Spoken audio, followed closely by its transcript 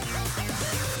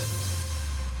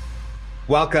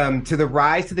Welcome to the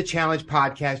Rise to the Challenge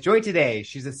podcast. Joined today,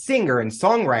 she's a singer and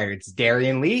songwriter. It's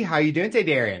Darian Lee. How are you doing today,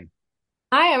 Darian?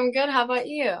 Hi, I'm good. How about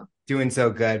you? Doing so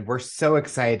good. We're so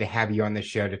excited to have you on the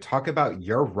show to talk about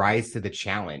your rise to the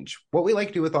challenge. What we like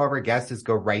to do with all of our guests is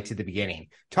go right to the beginning.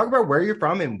 Talk about where you're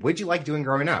from and what you like doing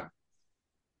growing up.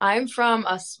 I'm from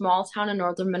a small town in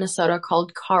northern Minnesota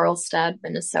called Karlstad,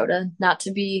 Minnesota, not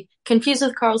to be confused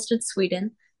with Karlstad,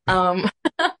 Sweden. Um,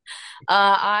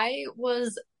 I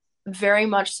was very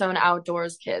much so an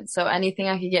outdoors kid, so anything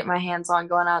I could get my hands on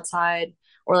going outside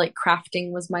or like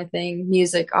crafting was my thing.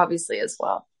 Music, obviously, as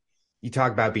well. You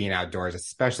talk about being outdoors,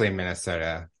 especially in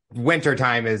Minnesota.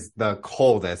 Wintertime is the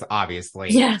coldest,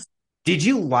 obviously. Yes. Did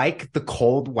you like the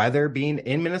cold weather being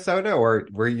in Minnesota, or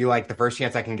were you like the first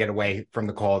chance I can get away from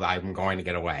the cold, I'm going to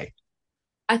get away?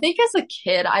 I think as a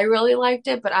kid, I really liked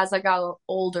it, but as I got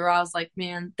older, I was like,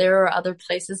 man, there are other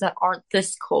places that aren't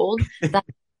this cold. That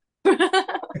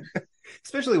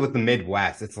Especially with the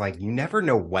Midwest, it's like you never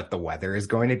know what the weather is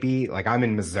going to be. Like I'm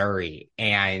in Missouri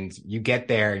and you get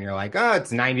there and you're like, oh,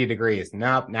 it's 90 degrees.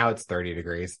 Nope, now it's 30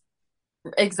 degrees.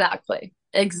 exactly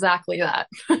that.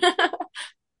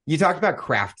 You talked about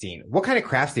crafting. What kind of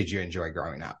crafts did you enjoy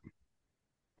growing up?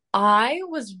 I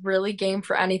was really game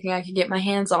for anything I could get my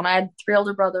hands on. I had three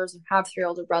older brothers and have three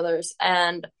older brothers,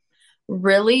 and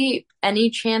really any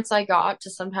chance I got to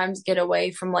sometimes get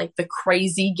away from like the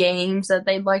crazy games that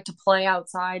they'd like to play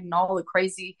outside and all the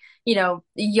crazy,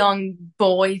 young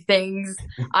boy things,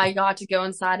 I got to go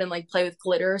inside and like play with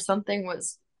glitter or something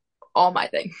was all my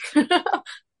thing.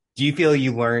 Do you feel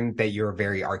you learned that you're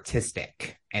very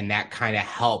artistic and that kind of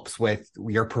helps with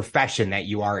your profession that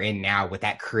you are in now with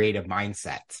that creative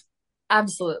mindset?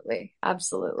 Absolutely.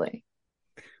 Absolutely.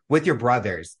 With your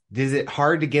brothers, is it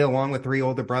hard to get along with three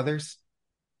older brothers?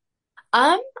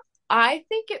 Um, I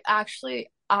think it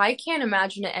actually, I can't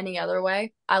imagine it any other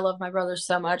way. I love my brothers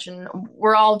so much, and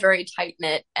we're all very tight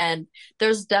knit. And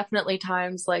there's definitely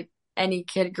times like any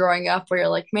kid growing up where you're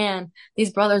like, man,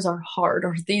 these brothers are hard,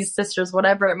 or these sisters,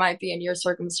 whatever it might be in your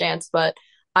circumstance. But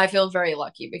I feel very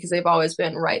lucky because they've always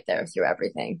been right there through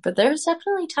everything. But there's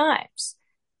definitely times,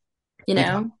 you You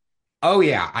know? Oh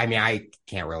yeah. I mean, I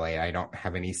can't relate. I don't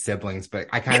have any siblings, but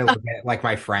I kind of look at like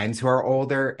my friends who are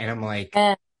older and I'm like,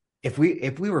 And if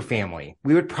we were family,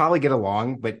 we would probably get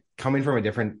along, but coming from a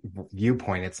different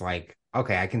viewpoint, it's like,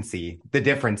 okay, I can see the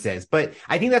differences. But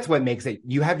I think that's what makes it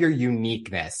you have your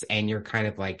uniqueness and you're kind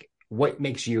of like what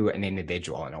makes you an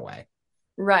individual in a way.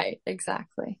 right,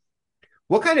 exactly.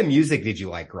 What kind of music did you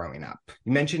like growing up?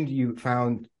 You mentioned you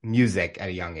found music at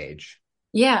a young age.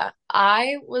 Yeah,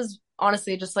 I was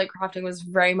honestly just like crafting was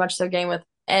very much so game with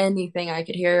anything I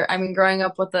could hear. I mean, growing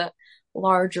up with a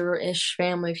larger-ish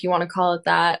family, if you want to call it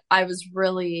that, I was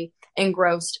really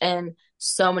engrossed in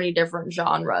so many different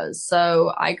genres.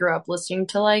 So I grew up listening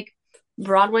to like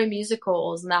Broadway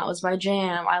musicals, and that was my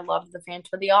jam. I loved the Phantom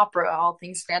of the Opera, all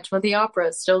things Phantom of the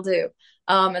Opera, still do.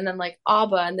 And then like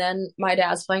ABBA, and then my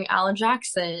dad's playing Alan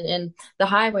Jackson and The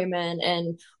Highwaymen,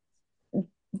 and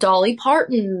Dolly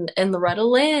Parton and Loretta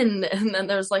Lynn, and then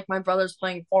there's like my brothers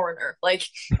playing Foreigner. Like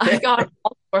I got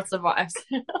all sorts of vibes.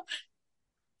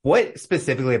 What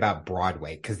specifically about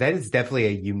Broadway? Because that is definitely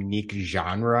a unique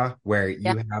genre where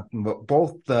Yeah, you have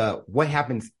both the what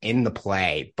happens in the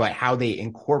play, but how they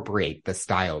incorporate the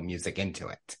style of music into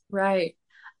it. right.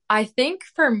 I think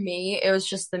for me, it was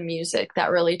just the music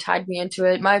that really tied me into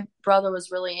it. My brother was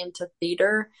really into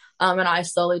theater, and I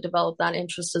slowly developed that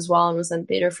interest as well and was in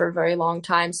theater for a very long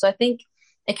time. So I think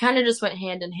it kind of just went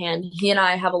hand in hand. He and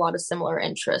I have a lot of similar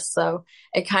interests, so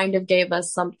it kind of gave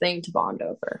us something to bond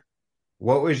over.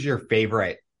 What was your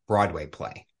favorite Broadway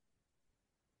play?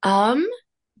 Um,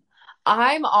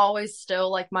 I'm always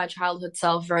still like my childhood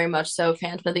self, very much so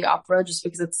Phantom of the Opera, just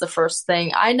because it's the first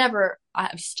thing. I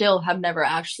still have never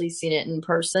actually seen it in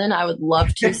person. I would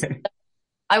love to.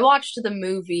 I watched the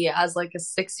movie as like a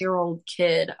 6-year-old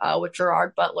kid with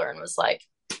Gerard Butler and was like,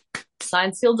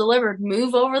 signed, sealed, delivered.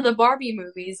 Move over the Barbie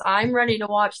movies. I'm ready to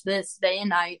watch this day and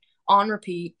night on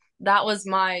repeat. That was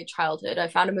my childhood. I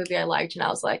found a movie I liked and I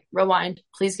was like, rewind,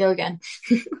 please go again.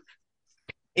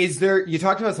 Is there, you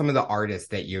talked about some of the artists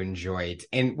that you enjoyed,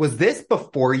 and was this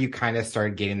before you kind of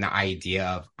started getting the idea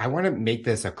of, I want to make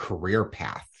this a career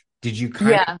path? Did you kind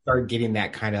of Yeah. start getting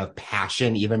that kind of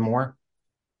passion even more?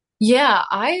 Yeah,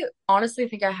 I honestly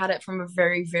think I had it from a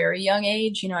very, very young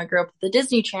age. I grew up with the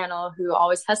Disney Channel, who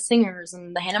always has singers,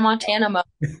 and the Hannah Montana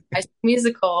High School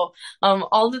Musical,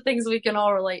 all the things we can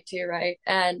all relate to, right?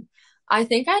 And I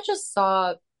think I just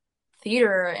saw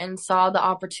theater and saw the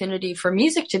opportunity for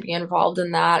music to be involved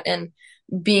in that. And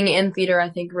being in theater, I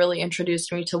think, really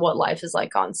introduced me to what life is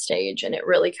like on stage, and it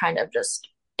really kind of just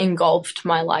engulfed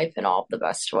my life in all of the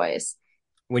best ways.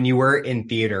 When you were in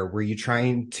theater, were you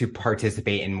trying to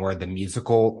participate in more of the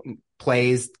musical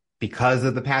plays because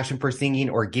of the passion for singing,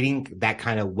 or getting that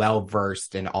kind of well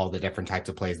versed in all the different types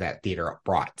of plays that theater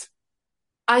brought?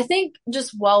 I think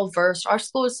just well versed. Our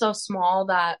school was so small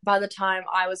that by the time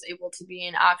I was able to be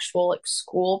in actual like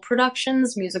school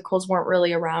productions, musicals weren't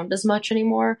really around as much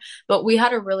anymore. But we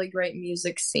had a really great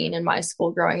music scene in my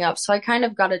school growing up, so I kind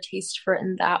of got a taste for it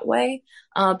in that way,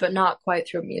 but not quite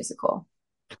through a musical.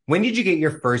 When did you get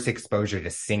your first exposure to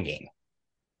singing?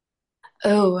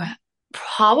 Oh,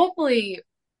 probably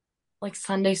like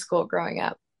Sunday school growing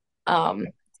up. Um,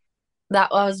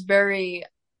 that was very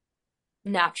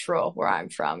natural where I'm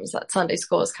from, is that Sunday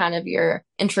school is kind of your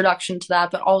introduction to that,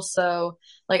 but also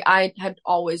like I had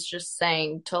always just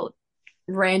sang to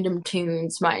random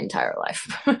tunes my entire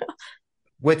life.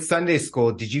 With Sunday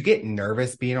school, did you get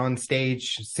nervous being on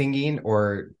stage singing,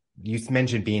 or you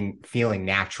mentioned being feeling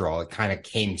natural? It kind of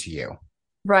came to you.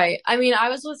 Right. I mean, I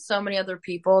was with so many other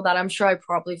people that I'm sure I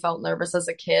probably felt nervous as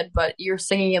a kid, but you're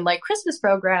singing in like Christmas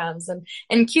programs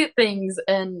and cute things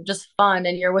and just fun,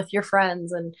 and you're with your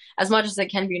friends, and as much as it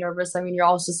can be nervous, I mean, you're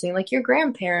also seeing like your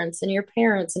grandparents and your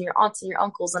parents and your aunts and your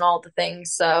uncles and all the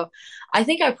things. So I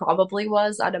think I probably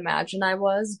was. I'd imagine I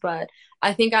was, but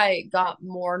I think I got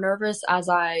more nervous as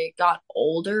I got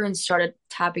older and started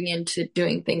tapping into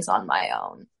doing things on my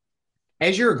own.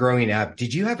 As you were growing up,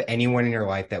 did you have anyone in your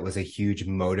life that was a huge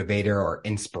motivator or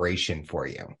inspiration for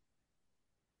you?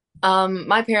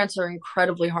 My parents are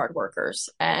incredibly hard workers,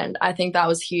 and I think that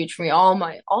was huge for me. All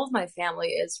of my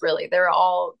family is really, they're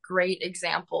all great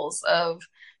examples of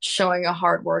showing a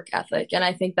hard work ethic. And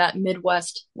I think that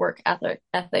Midwest work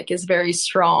ethic is very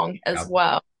strong as Yep.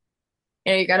 well.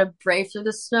 You know, you got to brave through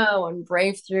the snow and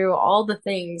brave through all the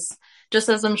things, just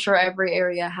as I'm sure every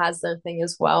area has their thing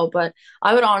as well. But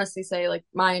I would honestly say, like,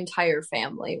 my entire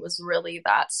family was really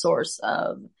that source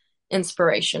of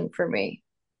inspiration for me.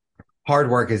 Hard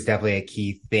work is definitely a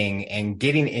key thing. And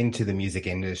getting into the music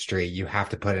industry, you have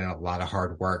to put in a lot of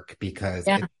hard work because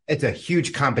Yeah. it's a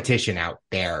huge competition out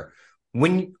there.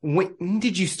 When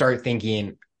did you start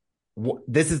thinking,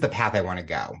 this is the path I want to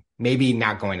go? Maybe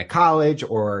not going to college,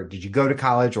 or did you go to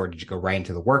college, or did you go right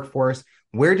into the workforce?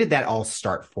 Where did that all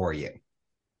start for you?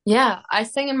 Yeah, I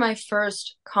sang in my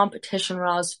first competition when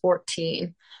I was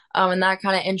 14. And that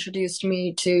kind of introduced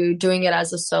me to doing it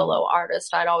as a solo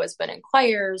artist. I'd always been in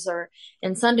choirs or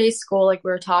in Sunday school, like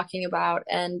we were talking about.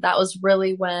 And that was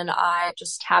really when I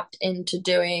just tapped into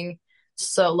doing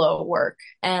solo work.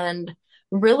 And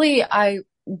really, I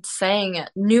sang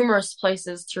at numerous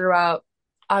places throughout,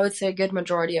 I would say, a good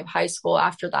majority of high school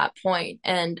after that point,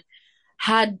 and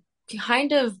had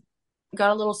kind of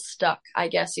got a little stuck, I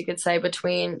guess you could say,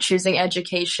 between choosing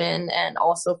education and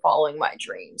also following my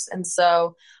dreams. And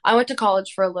so I went to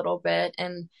college for a little bit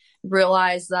and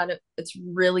realized that it's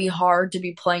really hard to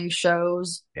be playing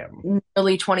shows Yeah.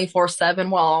 nearly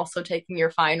 24/7 while also taking your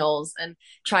finals and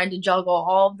trying to juggle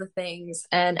all of the things,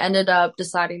 and ended up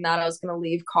deciding that I was going to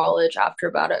leave college after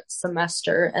about a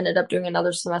semester, ended up doing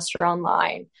another semester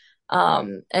online,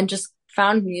 and just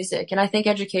found music. And I think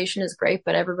education is great,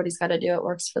 but everybody's got to do what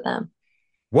works for them.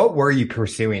 What were you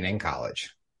pursuing in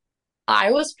college?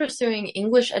 I was pursuing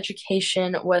English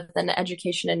education with an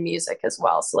education in music as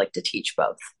well, so like to teach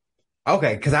both.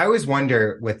 Okay, because I always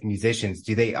wonder with musicians,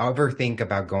 do they ever think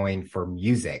about going for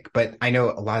music? But I know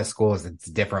a lot of schools, it's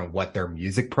different what their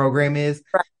music program is.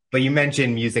 Right, But you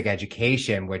mentioned music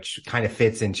education, which kind of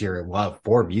fits into your love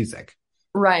for music.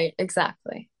 right,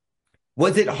 exactly.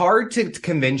 Was it hard to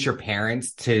convince your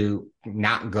parents to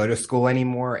not go to school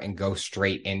anymore and go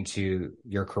straight into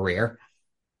your career?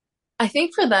 I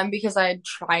think for them, because I had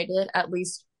tried it, at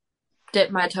least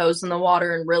dip my toes in the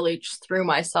water and really just threw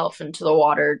myself into the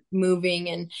water, moving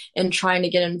and trying to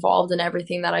get involved in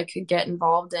everything that I could get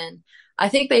involved in. I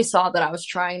think they saw that I was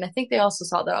trying. I think they also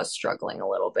saw that I was struggling a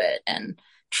little bit and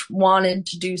wanted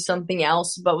to do something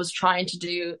else, but was trying to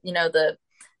do,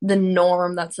 the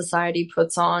norm that society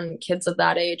puts on kids of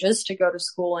that age is to go to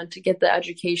school and to get the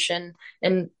education.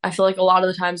 And I feel like a lot of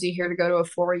the times you hear to go to a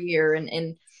 4 year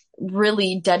and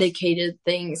really dedicated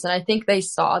things. And I think they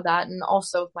saw that. And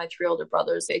also with my three older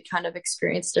brothers, they kind of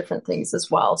experienced different things as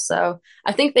well. So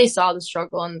I think they saw the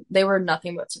struggle and they were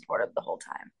nothing but supportive the whole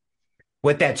time.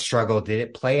 With that struggle, did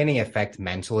it play any effect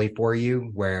mentally for you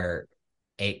where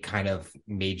it kind of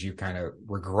made you kind of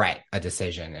regret a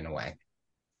decision in a way?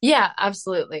 Yeah,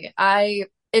 absolutely. I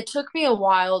it took me a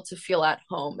while to feel at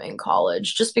home in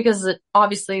college just because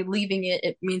obviously leaving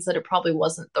it means that it probably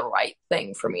wasn't the right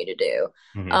thing for me to do.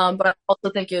 Mhm. But I also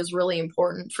think it was really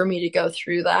important for me to go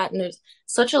through that. And it was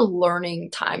such a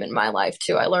learning time in my life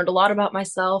too. I learned a lot about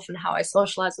myself and how I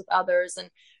socialize with others. And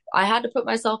I had to put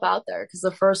myself out there because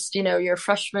the first, you're a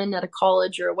freshman at a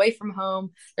college, you're away from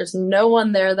home. There's no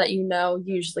one there that you know.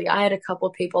 Usually I had a couple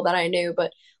of people that I knew,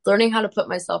 but learning how to put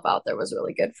myself out there was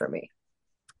really good for me.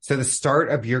 So the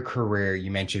start of your career, you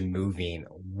mentioned moving.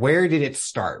 Where did it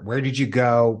start? Where did you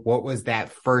go? What was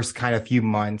that first kind of few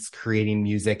months creating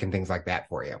music and things like that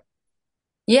for you?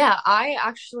 Yeah,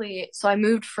 so I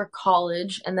moved for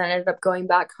college and then ended up going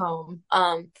back home.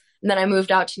 And then I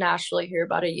moved out to Nashville here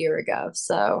about a year ago.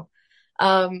 So,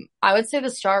 I would say the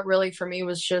start really for me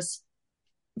was just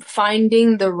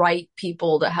finding the right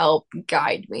people to help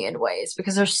guide me in ways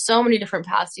because there's so many different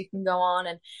paths you can go on.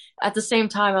 And at the same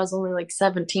time, I was only like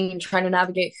 17 trying to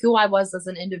navigate who I was as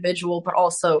an individual, but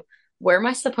also where am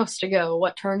I supposed to go?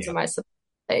 What turns Yeah. am I supposed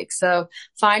to take? So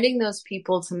finding those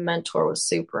people to mentor was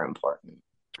super important.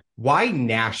 Why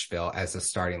Nashville as a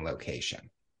starting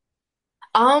location?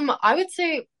 I would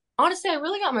say honestly, I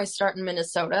really got my start in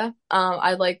Minnesota.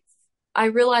 I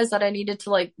realized that I needed to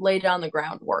like lay down the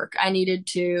groundwork. I needed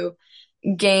to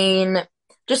gain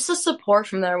just the support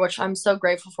from there, which I'm so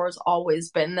grateful for has always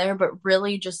been there, but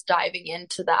really just diving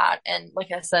into that and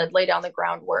like I said, lay down the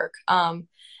groundwork. And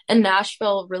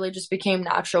Nashville really just became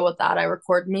natural with that. I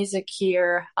record music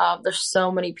here. There's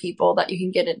so many people that you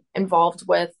can get involved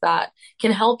with that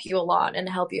can help you a lot and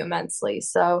help you immensely.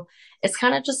 So it's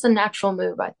kind of just a natural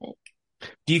move, I think.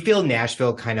 Do you feel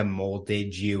Nashville kind of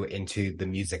molded you into the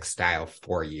music style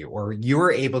for you, or you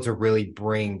were able to really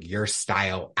bring your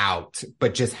style out,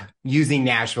 but just using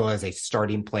Nashville as a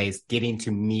starting place, getting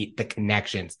to meet the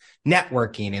connections,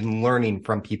 networking, and learning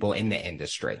from people in the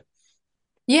industry?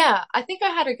 Yeah, I think I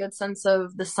had a good sense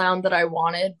of the sound that I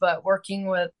wanted, but working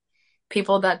with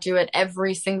people that do it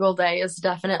every single day is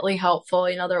definitely helpful.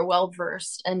 They're well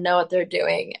versed and know what they're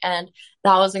doing. And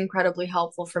that was incredibly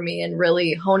helpful for me in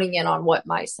really honing in on what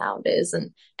my sound is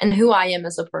and who I am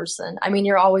as a person. I mean,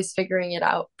 you're always figuring it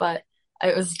out, but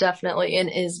it was definitely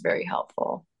and is very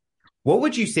helpful. What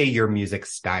would you say your music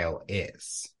style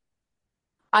is?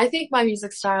 I think my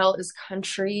music style is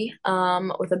country,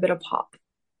 with a bit of pop.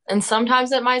 And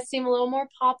sometimes it might seem a little more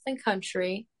pop than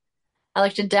country. I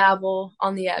like to dabble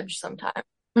on the edge sometimes.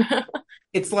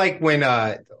 It's like when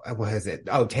what is it?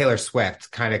 Oh, Taylor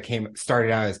Swift kind of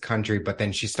started out as country, but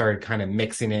then she started kind of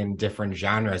mixing in different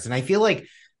genres. And I feel like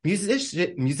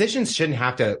musicians shouldn't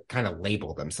have to kind of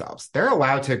label themselves. They're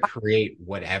allowed to create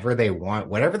whatever they want,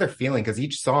 whatever they're feeling, because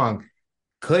each song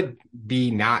could be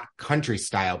not country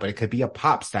style, but it could be a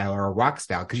pop style or a rock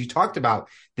style. Because you talked about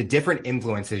the different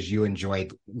influences you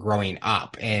enjoyed growing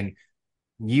up, and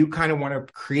you kind of want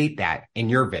to create that in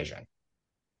your vision.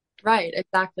 Right,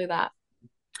 exactly that.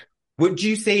 Would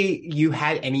you say you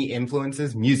had any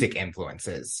influences, music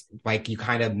influences, like you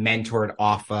kind of mentored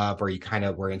off of, or you kind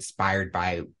of were inspired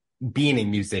by being a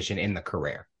musician in the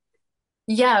career?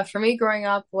 Yeah, for me growing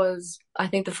up was I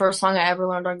think the first song I ever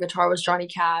learned on guitar was Johnny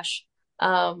Cash.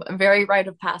 A very rite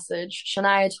of passage.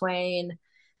 Shania Twain.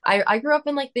 I grew up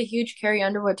in like the huge Carrie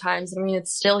Underwood times. I mean,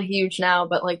 it's still huge now,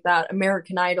 but like that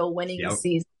American Idol winning Yep.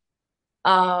 season.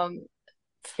 Um,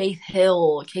 Faith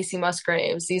Hill, Casey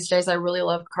Musgraves. These days, I really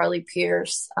love Carly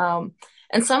Pierce. And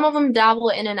some of them dabble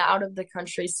in and out of the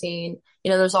country scene.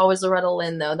 There's always Loretta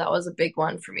Lynn, though. That was a big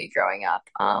one for me growing up.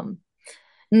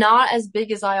 Not as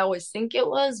big as I always think it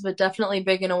was, but definitely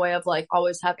big in a way of like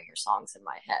always having your songs in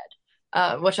my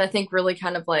head, which I think really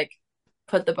kind of like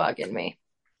put the bug in me.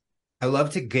 I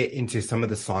love to get into some of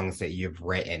the songs that you've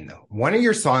written. One of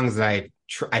your songs that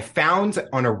I found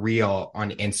on a reel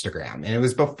on Instagram, and it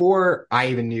was before I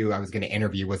even knew I was going to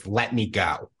interview, was "Let Me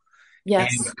Go." And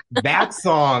Yes. that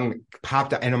song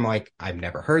popped up, and I'm like, I've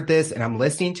never heard this, and I'm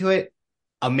listening to it.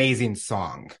 Amazing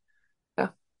song. Yeah.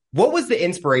 What was the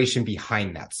inspiration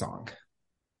behind that song?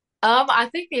 I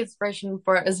think the inspiration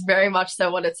for it is very much so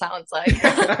what it sounds like.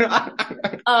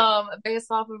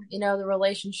 Based off of, the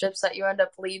relationships that you end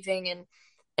up leaving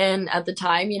and at the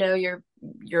time,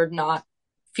 you're not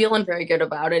feeling very good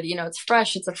about it. It's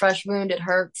fresh, it's a fresh wound, it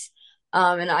hurts.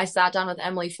 And I sat down with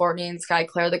Emily Fortney and Sky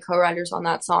Claire, the co-writers on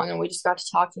that song, and we just got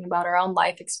to talking about our own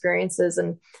life experiences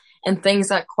and things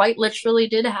that quite literally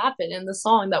did happen in the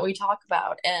song that we talk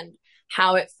about and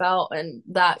how it felt and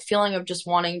that feeling of just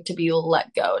wanting to be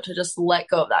let go, to just let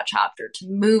go of that chapter, to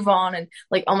move on and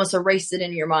like almost erase it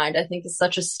in your mind. I think it's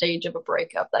such a stage of a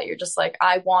breakup that you're just like,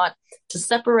 I want to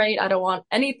separate. I don't want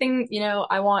anything,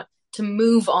 I want to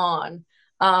move on.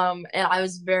 And I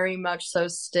was very much so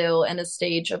still in a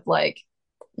stage of like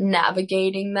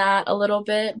navigating that a little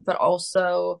bit, but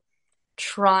also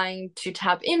trying to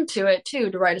tap into it too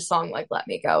to write a song like Let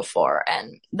Me Go for.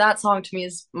 And that song to me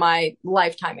is my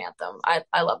lifetime anthem.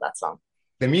 I love that song.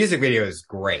 The music video is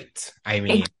great. I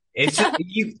mean, it's just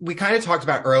we kind of talked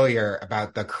about earlier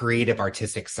about the creative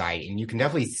artistic side, and you can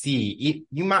definitely see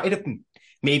you might have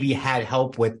maybe had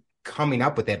help with coming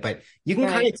up with it, but you can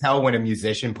kind Right, of tell when a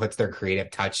musician puts their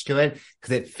creative touch to it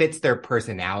because it fits their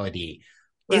personality.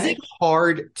 Is it right,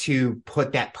 hard to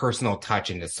put that personal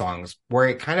touch into songs where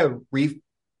it kind of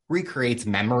recreates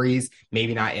memories,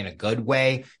 maybe not in a good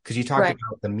way? Because you talked right,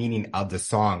 about the meaning of the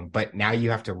song, but now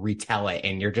you have to retell it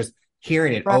and you're just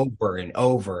hearing it right. over and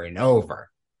over and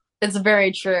over. It's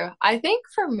very true. I think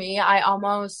for me, I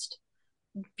almost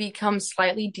become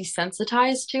slightly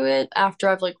desensitized to it after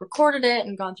I've like recorded it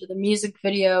and gone through the music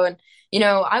video. And,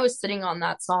 I was sitting on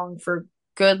that song for a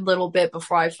good little bit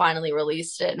before I finally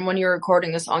released it. And when you're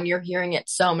recording a song, you're hearing it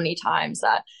so many times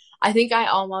that I think I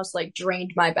almost like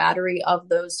drained my battery of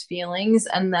those feelings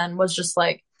and then was just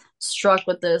like struck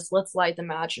with this, let's light the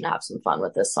match and have some fun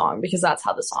with this song because that's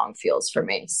how the song feels for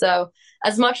me. So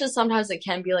as much as sometimes it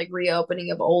can be like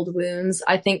reopening of old wounds,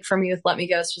 I think for me with Let Me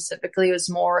Go specifically, it was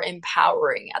more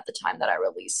empowering at the time that I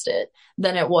released it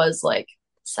than it was like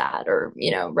sad or,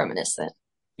 reminiscent.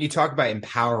 You talk about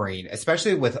empowering,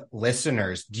 especially with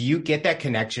listeners. Do you get that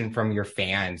connection from your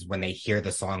fans when they hear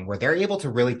the song where they're able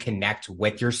to really connect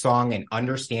with your song and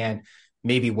understand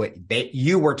maybe what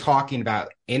you were talking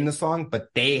about in the song, but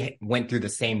they went through the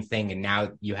same thing and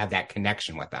now you have that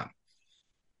connection with them?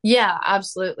 Yeah,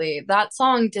 absolutely. That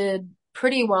song did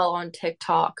pretty well on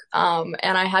TikTok. And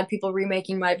I had people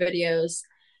remaking my videos,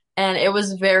 and it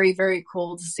was very, very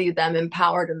cool to see them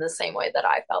empowered in the same way that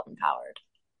I felt empowered.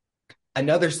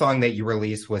 Another song that you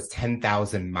released was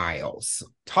 10,000 Miles.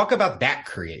 Talk about that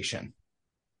creation.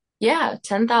 Yeah,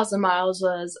 10,000 miles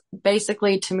was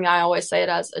basically, to me, I always say it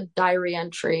as a diary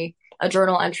entry, a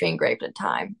journal entry engraved in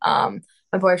time. My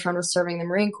boyfriend was serving the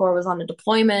Marine Corps, was on a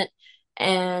deployment,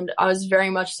 and I was very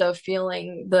much so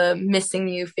feeling the missing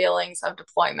you feelings of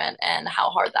deployment and how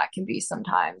hard that can be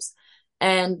sometimes.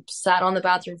 And sat on the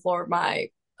bathroom floor of my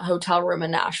hotel room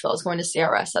in Nashville. I was going to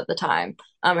CRS at the time.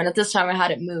 And at this time, I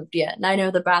hadn't moved yet. And I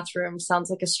know the bathroom sounds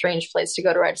like a strange place to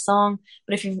go to write a song,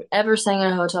 but if you've ever sang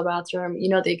in a hotel bathroom,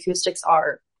 the acoustics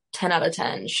are 10 out of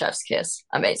 10, chef's kiss,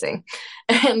 amazing.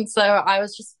 And so I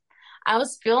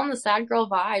was feeling the sad girl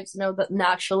vibes, that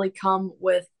naturally come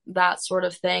with that sort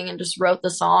of thing and just wrote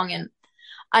the song. And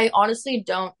I honestly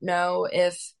don't know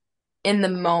if in the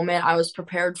moment I was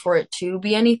prepared for it to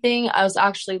be anything. I was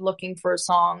actually looking for a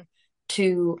song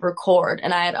to record,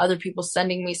 and I had other people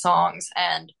sending me songs,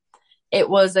 and it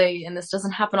was and this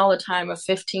doesn't happen all the time, a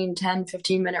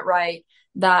 15-10-15 minute write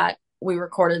that we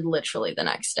recorded literally the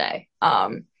next day.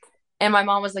 And my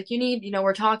mom was like,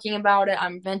 we're talking about it.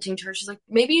 I'm venting to her. She's like,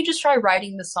 maybe you just try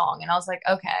writing the song. And I was like,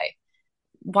 okay,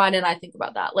 why didn't I think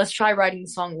about that? Let's try writing the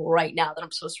song right now that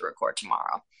I'm supposed to record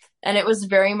tomorrow. And it was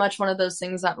very much one of those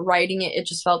things that writing it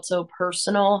just felt so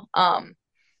personal.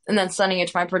 And then sending it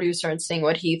to my producer and seeing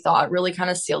what he thought really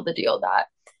kind of sealed the deal that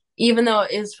even though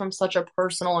it is from such a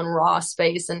personal and raw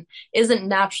space and isn't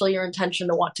naturally your intention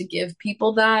to want to give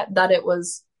people that it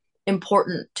was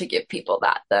important to give people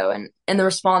that though. And the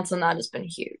response on that has been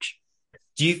huge.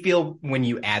 Do you feel when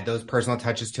you add those personal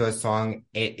touches to a song,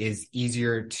 it is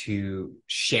easier to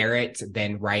share it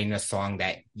than writing a song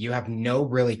that you have no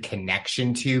really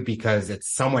connection to because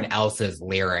it's someone else's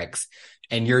lyrics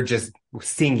and you're just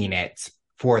singing it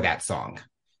for that song?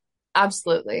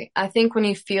 Absolutely. I think when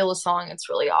you feel a song, it's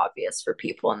really obvious for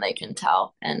people and they can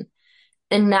tell. And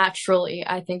naturally,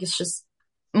 I think it's just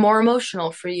more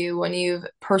emotional for you when you've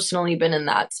personally been in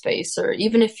that space, or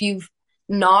even if you've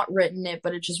not written it,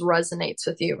 but it just resonates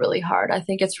with you really hard. I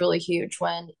think it's really huge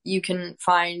when you can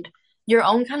find your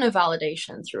own kind of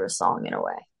validation through a song in a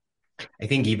way. I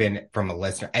think even from a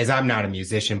listener, as I'm not a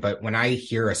musician, but when I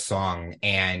hear a song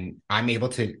and I'm able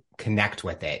to connect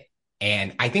with it,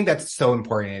 and I think that's so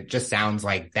important. It just sounds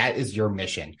like that is your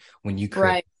mission when you create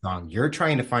Right. a song. You're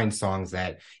trying to find songs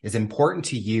that is important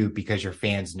to you because your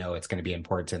fans know it's going to be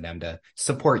important to them to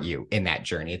support you in that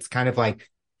journey. It's kind of like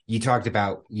you talked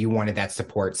about you wanted that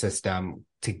support system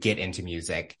to get into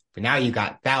music, but now you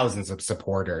got thousands of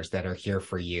supporters that are here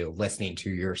for you listening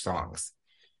to your songs.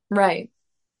 Right.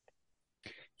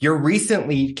 You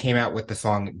recently came out with the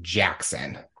song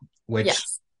Jackson, which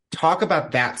Yes. talk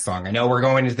about that song. I know we're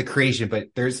going into the creation, but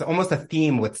there's almost a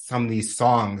theme with some of these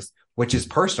songs, which is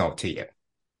personal to you.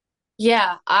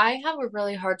 Yeah, I have a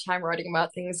really hard time writing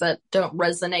about things that don't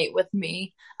resonate with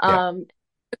me. Yeah.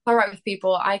 I write with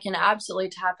people, I can absolutely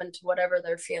tap into whatever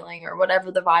they're feeling or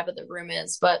whatever the vibe of the room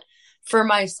is. But for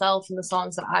myself and the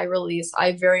songs that I release,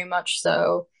 I very much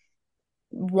so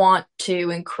want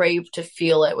to and crave to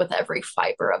feel it with every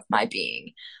fiber of my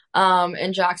being.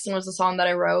 And Jackson was a song that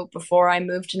I wrote before I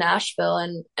moved to Nashville,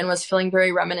 and was feeling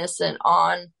very reminiscent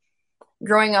on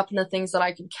growing up and the things that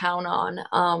I could count on,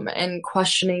 and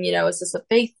questioning, is this a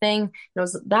faith thing?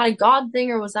 Was that a God thing,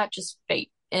 or was that just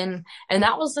fate? And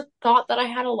that was a thought that I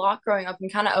had a lot growing up,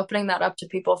 and kind of opening that up to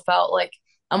people felt like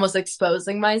almost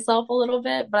exposing myself a little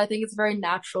bit. But I think it's very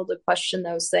natural to question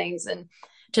those things and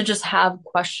to just have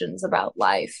questions about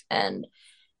life. And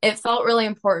it felt really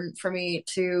important for me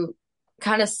to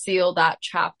kind of seal that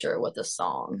chapter with a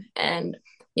song, and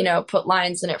put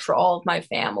lines in it for all of my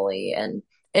family. And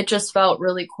it just felt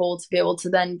really cool to be able to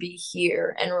then be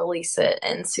here and release it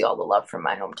and see all the love from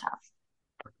my hometown.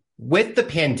 With the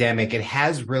pandemic, it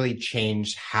has really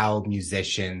changed how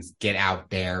musicians get out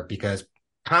there because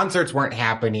concerts weren't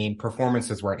happening,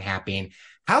 performances weren't happening.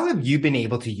 How have you been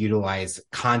able to utilize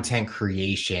content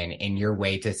creation in your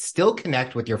way to still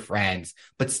connect with your friends,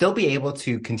 but still be able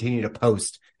to continue to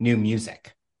post new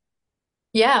music?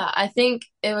 Yeah, I think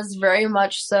it was very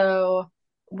much so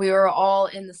we were all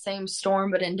in the same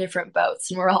storm, but in different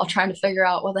boats. And we're all trying to figure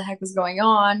out what the heck was going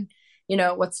on.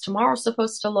 What's tomorrow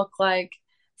supposed to look like?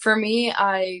 For me,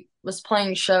 I was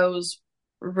playing shows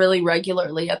really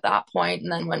regularly at that point.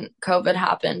 And then when COVID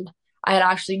happened, I had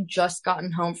actually just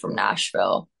gotten home from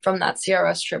Nashville from that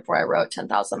CRS trip where I wrote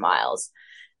 10,000 Miles.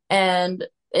 And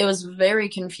it was very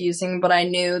confusing, but I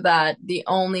knew that the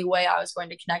only way I was going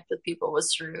to connect with people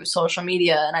was through social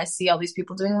media. And I see all these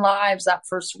people doing lives that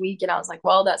first week, and I was like,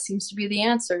 well, that seems to be the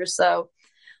answer. So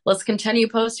let's continue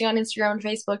posting on Instagram and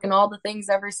Facebook and all the things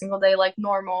every single day like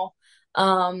normal.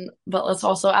 But let's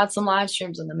also add some live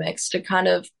streams in the mix to kind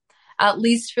of at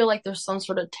least feel like there's some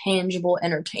sort of tangible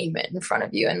entertainment in front of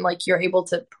you, and like you're able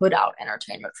to put out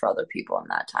entertainment for other people in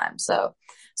that time. So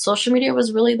social media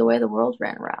was really the way the world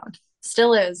ran around.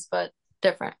 Still is, but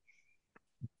different.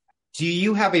 Do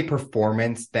you have a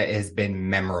performance that has been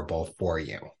memorable for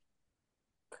you?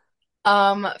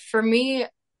 For me,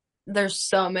 there's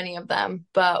so many of them,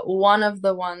 but one of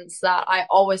the ones that I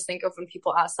always think of when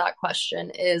people ask that question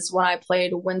is when I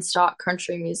played Woodstock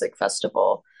Country Music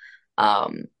Festival.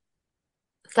 Um,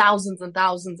 Thousands and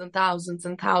thousands and thousands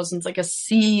and thousands, like a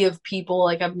sea of people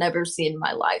like I've never seen in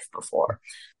my life before,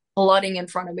 flooding in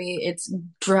front of me. It's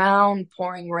drown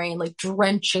pouring rain, like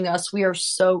drenching us. We are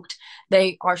soaked.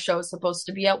 Our show was supposed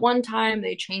to be at one time.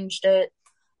 They changed it.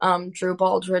 Drew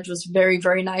Baldridge was very,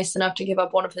 very nice enough to give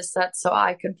up one of his sets so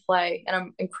I could play. And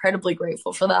I'm incredibly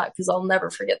grateful for that because I'll never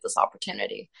forget this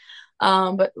opportunity.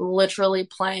 But literally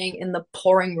playing in the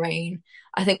pouring rain.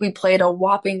 I think we played a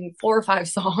whopping 4 or 5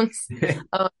 songs.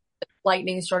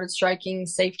 Lightning started striking,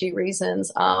 safety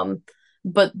reasons.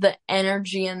 But the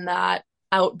energy in that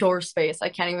outdoor space, I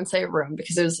can't even say room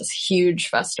because it was this huge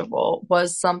festival,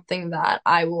 was something that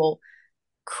I will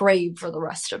crave for the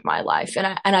rest of my life. And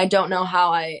I don't know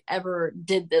how I ever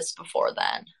did this before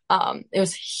then. It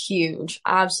was huge,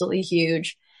 absolutely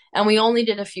huge. And we only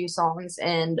did a few songs,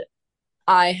 and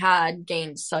I had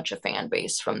gained such a fan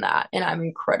base from that, and I'm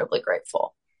incredibly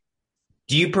grateful.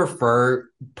 Do you prefer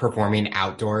performing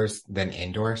outdoors than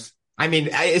indoors? I mean,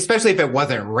 especially if it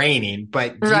wasn't raining,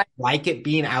 but do you Right. like it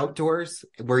being outdoors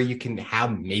where you can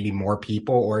have maybe more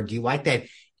people, or do you like that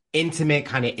intimate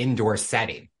kind of indoor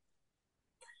setting?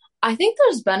 I think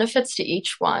there's benefits to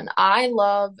each one. I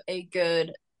love a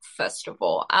good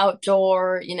festival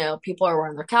outdoor, people are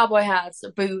wearing their cowboy hats,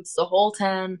 their boots, the whole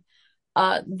 10.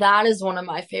 That is one of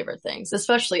my favorite things,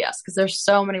 especially yes, because there's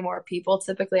so many more people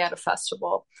typically at a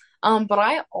festival. But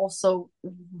I also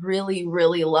really,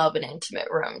 really love an intimate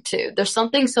room too. There's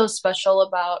something so special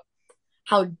about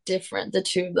how different the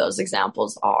two of those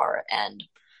examples are, and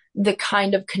the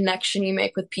kind of connection you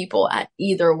make with people at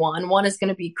either one. One is going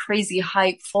to be crazy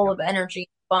hype, full of energy,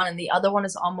 fun, and the other one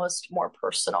is almost more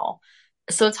personal.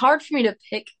 So it's hard for me to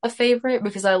pick a favorite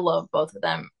because I love both of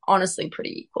them honestly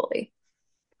pretty equally.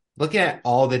 Looking at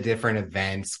all the different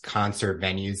events, concert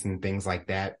venues, and things like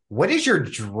that, what is your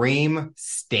dream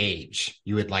stage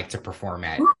you would like to perform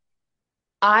at?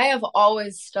 I have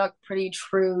always stuck pretty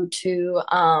true to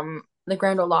the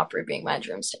Grand Ole Opry being my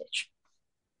dream stage.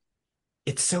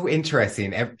 It's so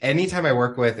interesting. Anytime I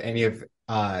work with any of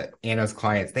Anna's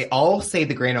clients, they all say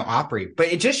the Grand Ole Opry, but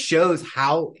it just shows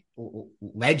how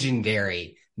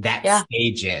legendary that Yeah,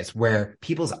 stage is, where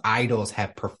people's idols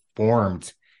have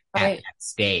performed at right. that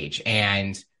stage,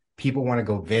 and people want to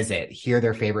go visit, hear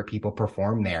their favorite people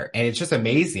perform there. And it's just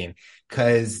amazing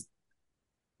because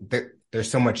there's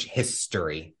so much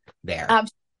history there.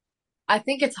 I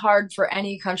think it's hard for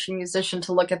any country musician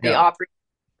to look at the Yeah. Opry.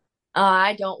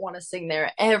 I don't want to sing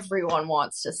there. Everyone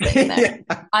wants to sing there.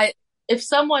 Yeah. I If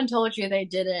someone told you they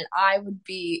didn't, I would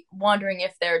be wondering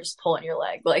if they're just pulling your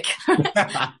leg. Like,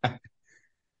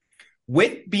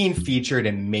 With being featured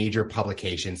in major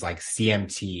publications like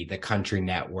CMT, the Country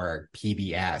Network,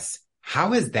 PBS,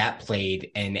 how has that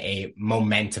played in a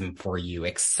momentum for you,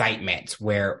 excitement,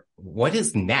 where what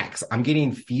is next? I'm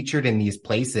getting featured in these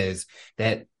places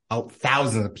that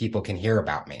thousands of people can hear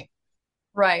about me.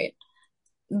 right.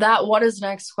 That what is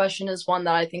next question is one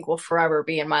that I think will forever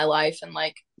be in my life. And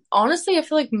like, honestly, I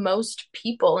feel like most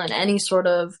people in any sort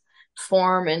of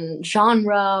form and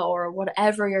genre or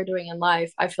whatever you're doing in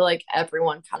life, I feel like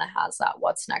everyone kind of has that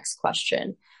what's next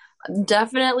question.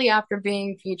 Definitely after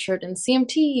being featured in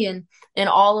CMT and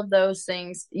all of those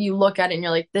things, you look at it and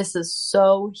you're like, this is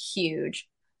so huge.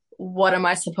 What am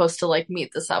I supposed to like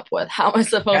meet this up with? How am I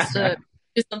supposed to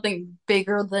do something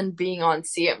bigger than being on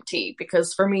CMT?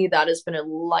 Because for me, that has been a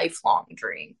lifelong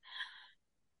dream.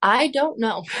 I don't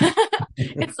know.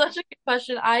 It's such a good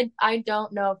question. I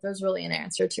don't know if there's really an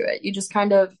answer to it. You just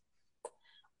kind of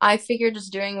I figure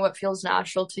just doing what feels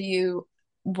natural to you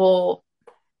will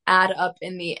add up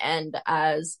in the end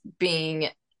as being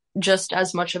just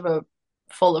as much of a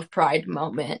full of pride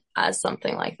moment as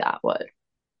something like that would.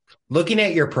 Looking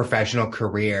at your professional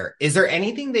career, is there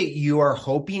anything that you are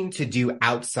hoping to do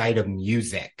outside of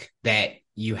music that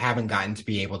you haven't gotten to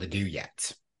be able to do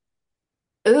yet?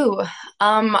 Ooh,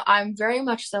 I'm very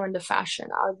much so into fashion.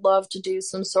 I would love to do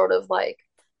some sort of like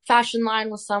fashion line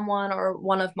with someone or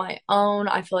one of my own.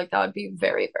 I feel like that would be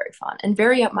very, very fun and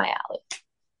very up my alley.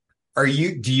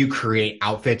 Do you create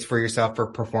outfits for yourself for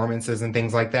performances and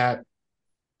things like that?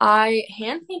 I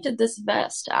hand painted this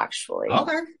vest actually.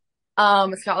 Okay.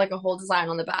 It's got like a whole design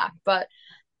on the back, but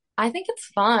I think it's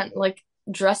fun. Like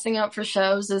dressing up for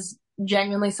shows is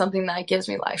genuinely something that gives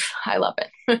me life. I love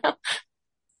it.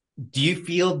 Do you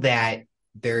feel that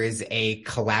there is a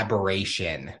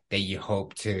collaboration that you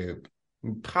hope to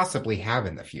possibly have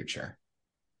in the future?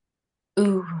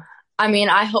 Ooh, I mean,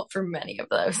 I hope for many of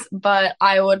those, but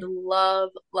I would love,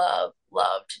 love,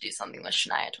 love to do something with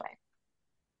Shania Twain.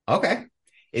 Okay.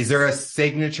 Is there a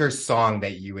signature song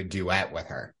that you would duet with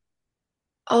her?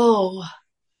 Oh,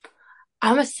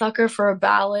 I'm a sucker for a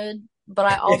ballad, but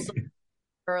I also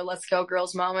for Let's Go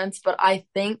Girls moments. But I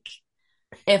think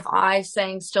if I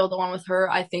sang Still the One with her,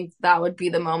 I think that would be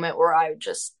the moment where I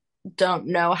just don't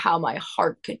know how my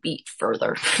heart could beat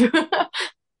further.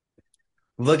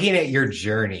 Looking at your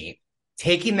journey,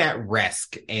 taking that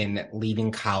risk in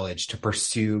leaving college to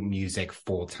pursue music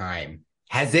full time,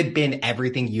 has it been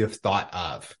everything you have thought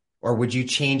of? Or would you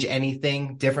change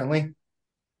anything differently?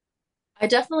 I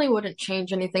definitely wouldn't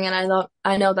change anything, and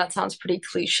I know that sounds pretty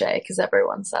cliche because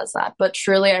everyone says that, but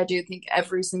truly I do think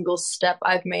every single step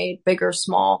I've made, big or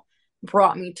small,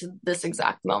 brought me to this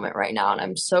exact moment right now, and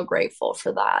I'm so grateful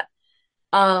for that.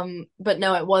 But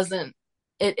no,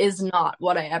 it is not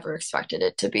what I ever expected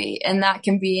it to be. And that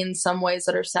can be in some ways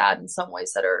that are sad, in some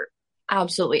ways that are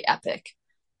absolutely epic.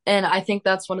 And I think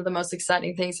that's one of the most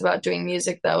exciting things about doing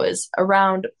music, though, is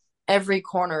around every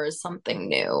corner is something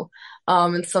new,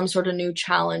 and some sort of new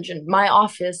challenge. And my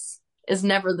office is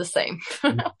never the same.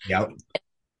 Yep.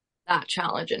 That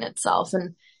challenge in itself.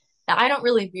 And I don't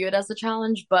really view it as a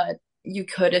challenge, but you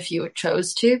could if you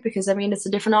chose to, because I mean, it's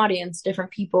a different audience,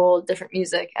 different people, different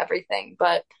music, everything.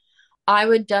 But I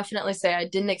would definitely say I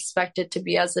didn't expect it to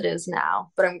be as it is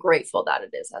now, but I'm grateful that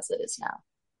it is as it is now.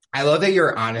 I love that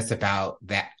you're honest about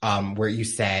that, where you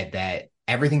said that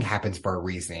everything happens for a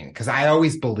reason. Because I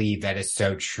always believe that is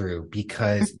so true.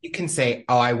 Because you can say,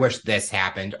 oh, I wish this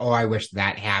happened. Oh, I wish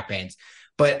that happened.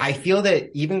 But I feel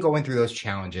that even going through those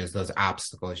challenges, those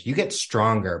obstacles, you get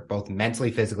stronger, both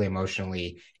mentally, physically,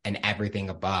 emotionally, and everything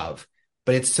above.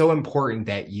 But it's so important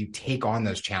that you take on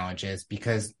those challenges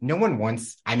because no one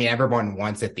wants, I mean, everyone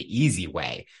wants it the easy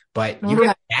way, but you Right.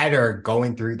 get better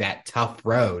going through that tough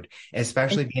road,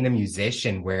 especially being a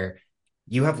musician where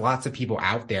you have lots of people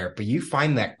out there, but you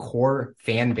find that core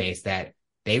fan base that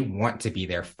they want to be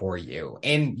there for you.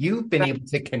 And you've been able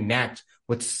to connect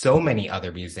with so many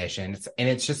other musicians, and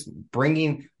it's just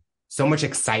bringing so much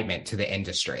excitement to the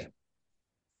industry.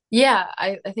 Yeah,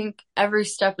 I think every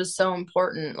step is so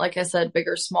important. Like I said, big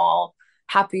or small,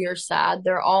 happy or sad,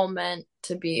 they're all meant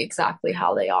to be exactly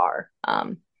how they are.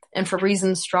 And for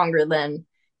reasons stronger than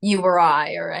you or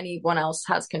I or anyone else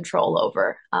has control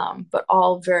over, but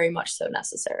all very much so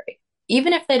necessary,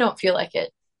 even if they don't feel like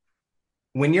it.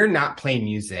 When you're not playing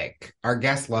music, our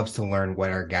guest loves to learn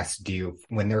what our guests do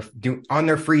when on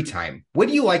their free time. What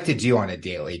do you like to do on a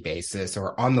daily basis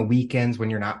or on the weekends when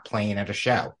you're not playing at a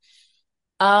show?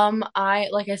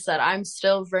 Like I said, I'm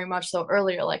still very much so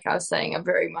earlier, like I was saying, a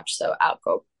very much so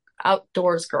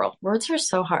outdoors girl. Words are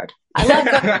so hard.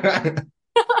 I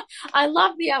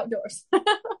love the outdoors.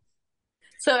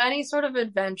 So any sort of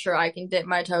adventure I can dip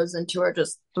my toes into or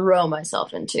just throw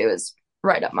myself into is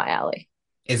right up my alley.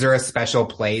 Is there a special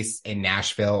place in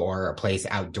Nashville or a place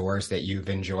outdoors that you've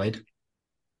enjoyed?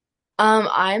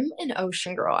 I'm an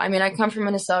ocean girl. I mean, I come from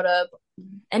Minnesota,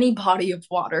 any body of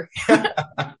water.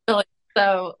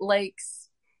 So lakes,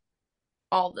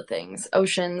 all the things,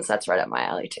 oceans, that's right up my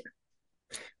alley too.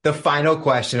 The final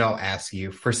question I'll ask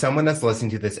you for someone that's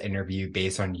listening to this interview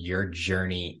based on your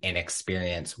journey and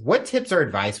experience, what tips or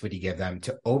advice would you give them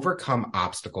to overcome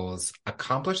obstacles,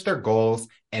 accomplish their goals,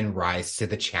 and rise to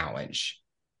the challenge?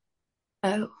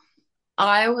 Oh,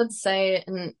 I would say,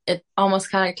 and it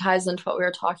almost kind of ties into what we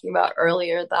were talking about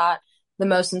earlier, that the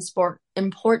most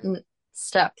important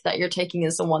step that you're taking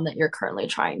is the one that you're currently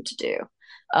trying to do.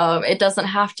 It doesn't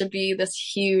have to be this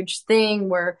huge thing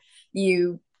where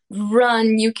you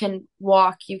run, you can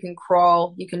walk, you can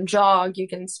crawl, you can jog, you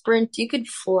can sprint, you could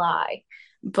fly.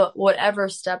 But whatever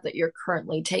step that you're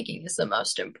currently taking is the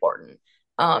most important.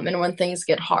 And when things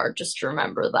get hard, just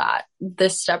remember that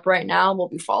this step right now will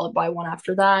be followed by one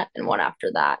after that and one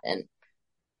after that. And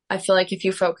I feel like if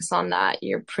you focus on that,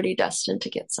 you're pretty destined to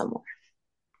get somewhere.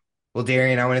 Well,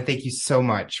 Darian, I want to thank you so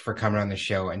much for coming on the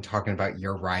show and talking about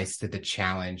your rise to the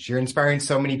challenge. You're inspiring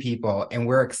so many people, and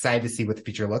we're excited to see what the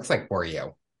future looks like for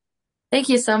you. Thank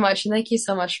you so much. And thank you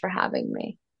so much for having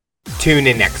me. Tune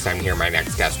in next time to hear my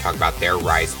next guest talk about their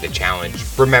rise to the challenge.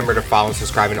 Remember to follow and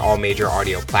subscribe on all major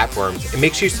audio platforms, and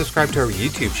make sure you subscribe to our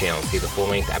YouTube channel to see the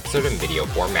full-length episode in video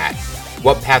format.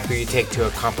 What path will you take to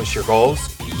accomplish your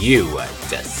goals? You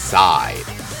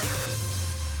decide.